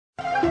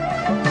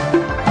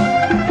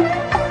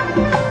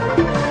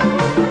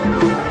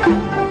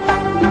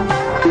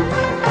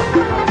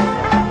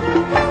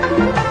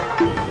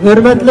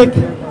Hürmetlik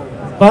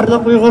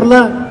bardық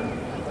Uyghurlar.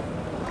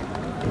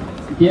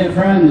 Dear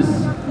friends,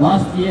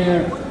 last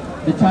year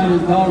the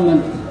Chinese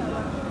government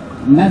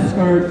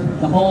massacred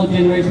the whole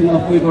generation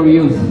of Uyghur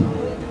youth,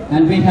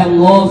 and we have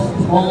lost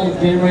whole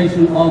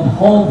generation of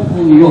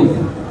hopeful youth,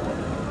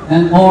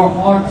 and our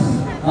hearts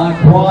are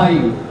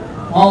crying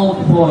out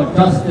for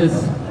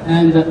justice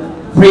and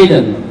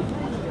freedom.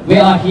 We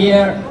are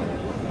here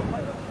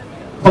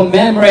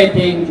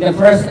commemorating the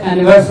first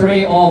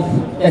anniversary of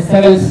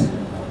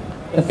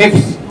the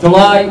 5th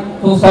July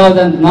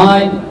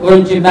 2009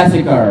 Urumqi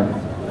massacre.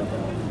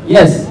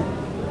 Yes,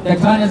 the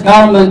Chinese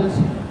government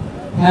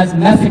has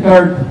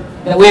massacred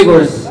the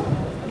Uyghurs,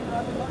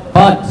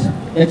 but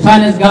the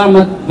Chinese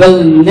government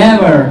will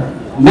never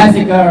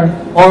massacre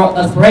our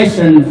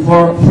aspiration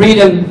for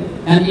freedom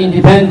and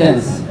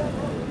independence.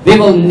 We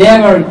will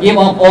never give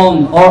up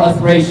on our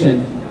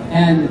aspiration,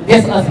 and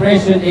this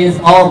aspiration is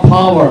our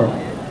power,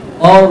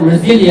 our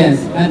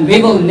resilience, and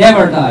we will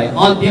never die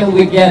until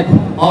we get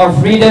our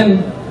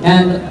freedom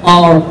and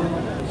our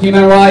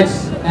human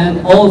rights,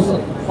 and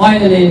also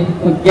finally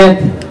to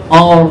get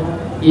our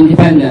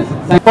independence.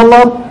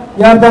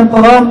 Yardım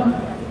kılan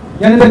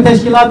yeni bir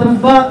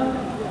teşkilatımız var.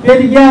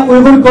 Belge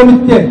Uyghur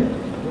Komite.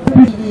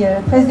 Je suis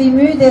très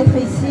émue d'être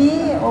ici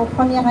au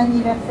premier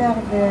anniversaire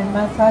du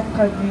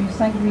massacre du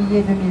 5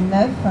 juillet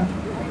 2009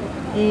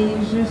 et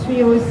je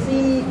suis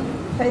aussi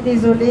très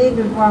désolée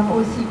de voir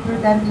aussi peu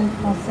d'amis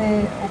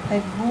français auprès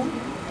de vous.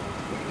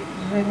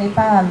 Je n'ai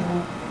pas à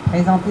vous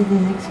présenter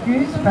des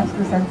excuses parce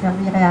que ça ne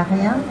servirait à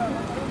rien,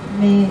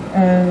 mais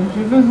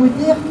je veux vous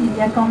dire qu'il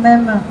y a quand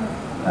même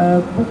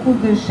beaucoup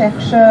de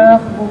chercheurs,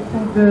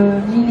 beaucoup de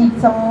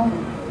militants,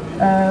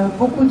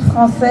 beaucoup de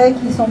Français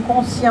qui sont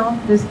conscients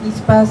de ce qui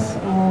se passe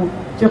au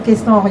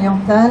Turkestan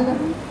oriental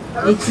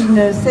et qui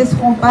ne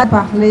cesseront pas de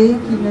parler,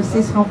 qui ne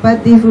cesseront pas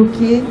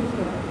d'évoquer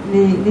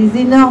les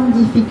énormes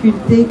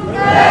difficultés.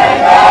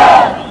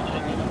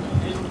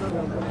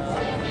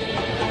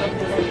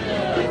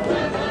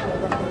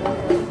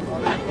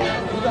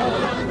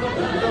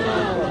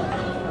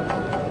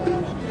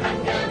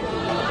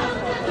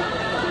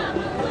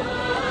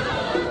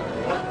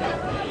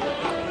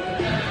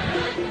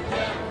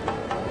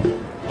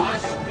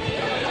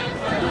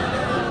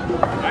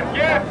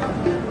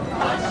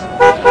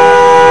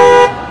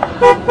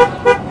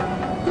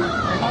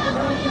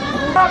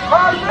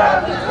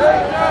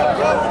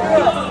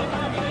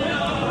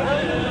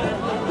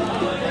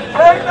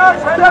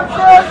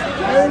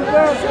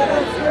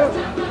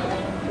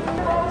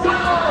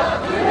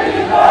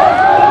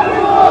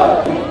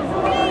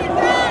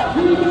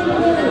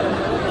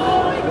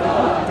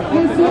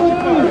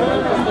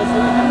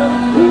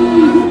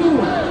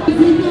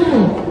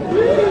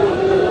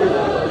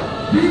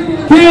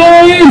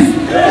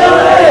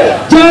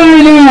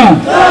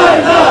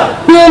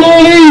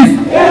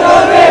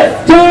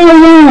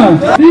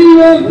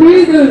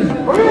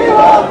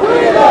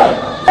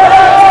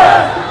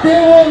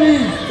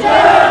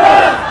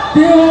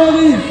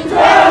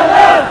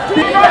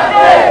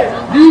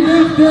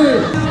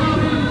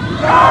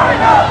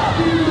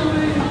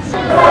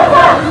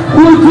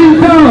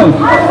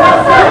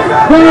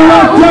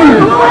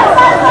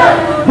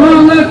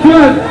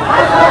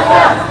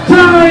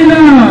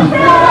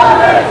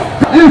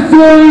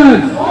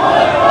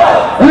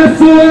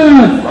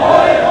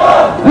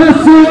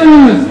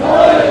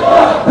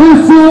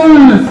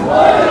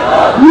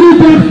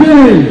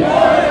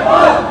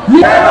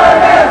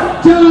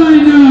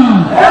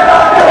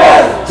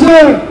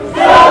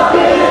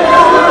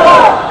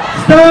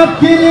 Stop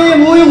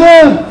killing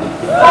Uyghur!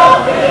 Stop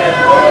killing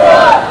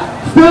Uyghur!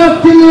 Stop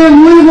killing Uyghur! Stop killing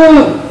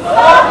Uyghur!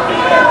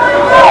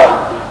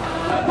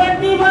 But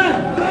we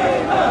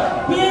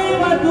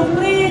want to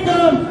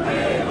freedom.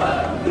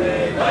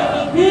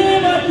 We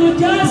want to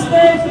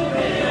justice.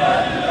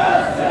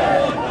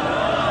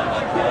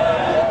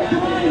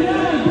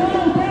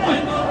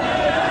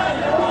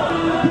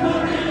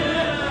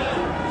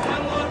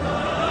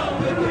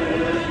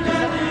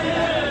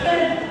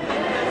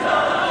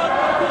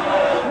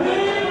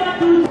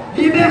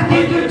 Liberté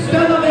de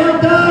Turkestan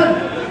oriental!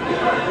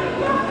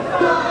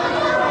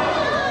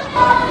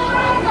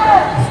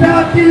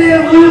 Stop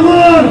killing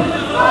Uyghur!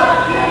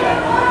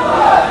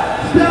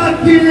 Stop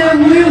killing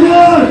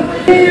Uyghur!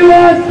 We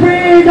want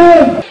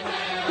freedom!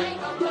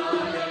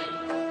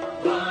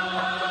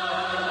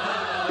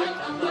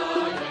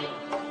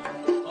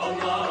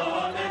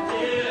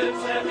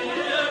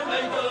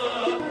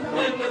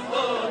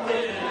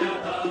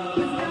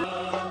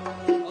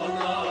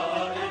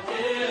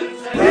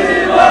 We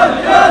want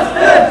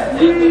justice!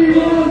 We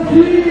want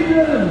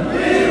freedom!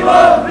 We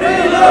want